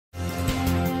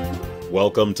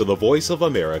Welcome to the Voice of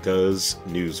America's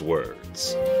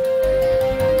Newswords.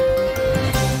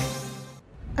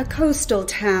 A coastal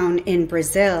town in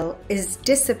Brazil is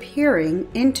disappearing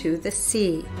into the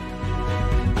sea.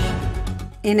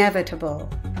 Inevitable.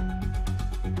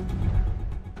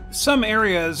 Some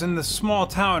areas in the small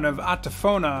town of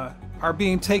Atafona are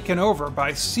being taken over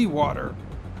by seawater.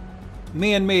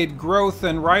 Man-made growth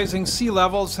and rising sea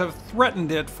levels have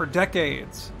threatened it for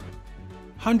decades.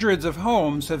 Hundreds of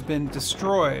homes have been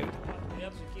destroyed.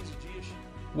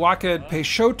 Waked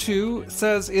Peixoto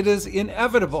says it is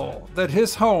inevitable that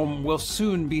his home will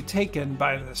soon be taken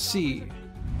by the sea.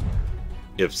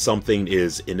 If something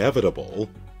is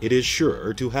inevitable, it is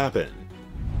sure to happen.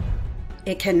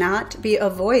 It cannot be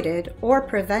avoided or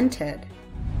prevented.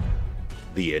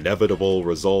 The inevitable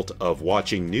result of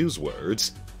watching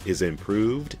Newswords is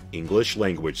improved English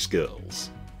language skills.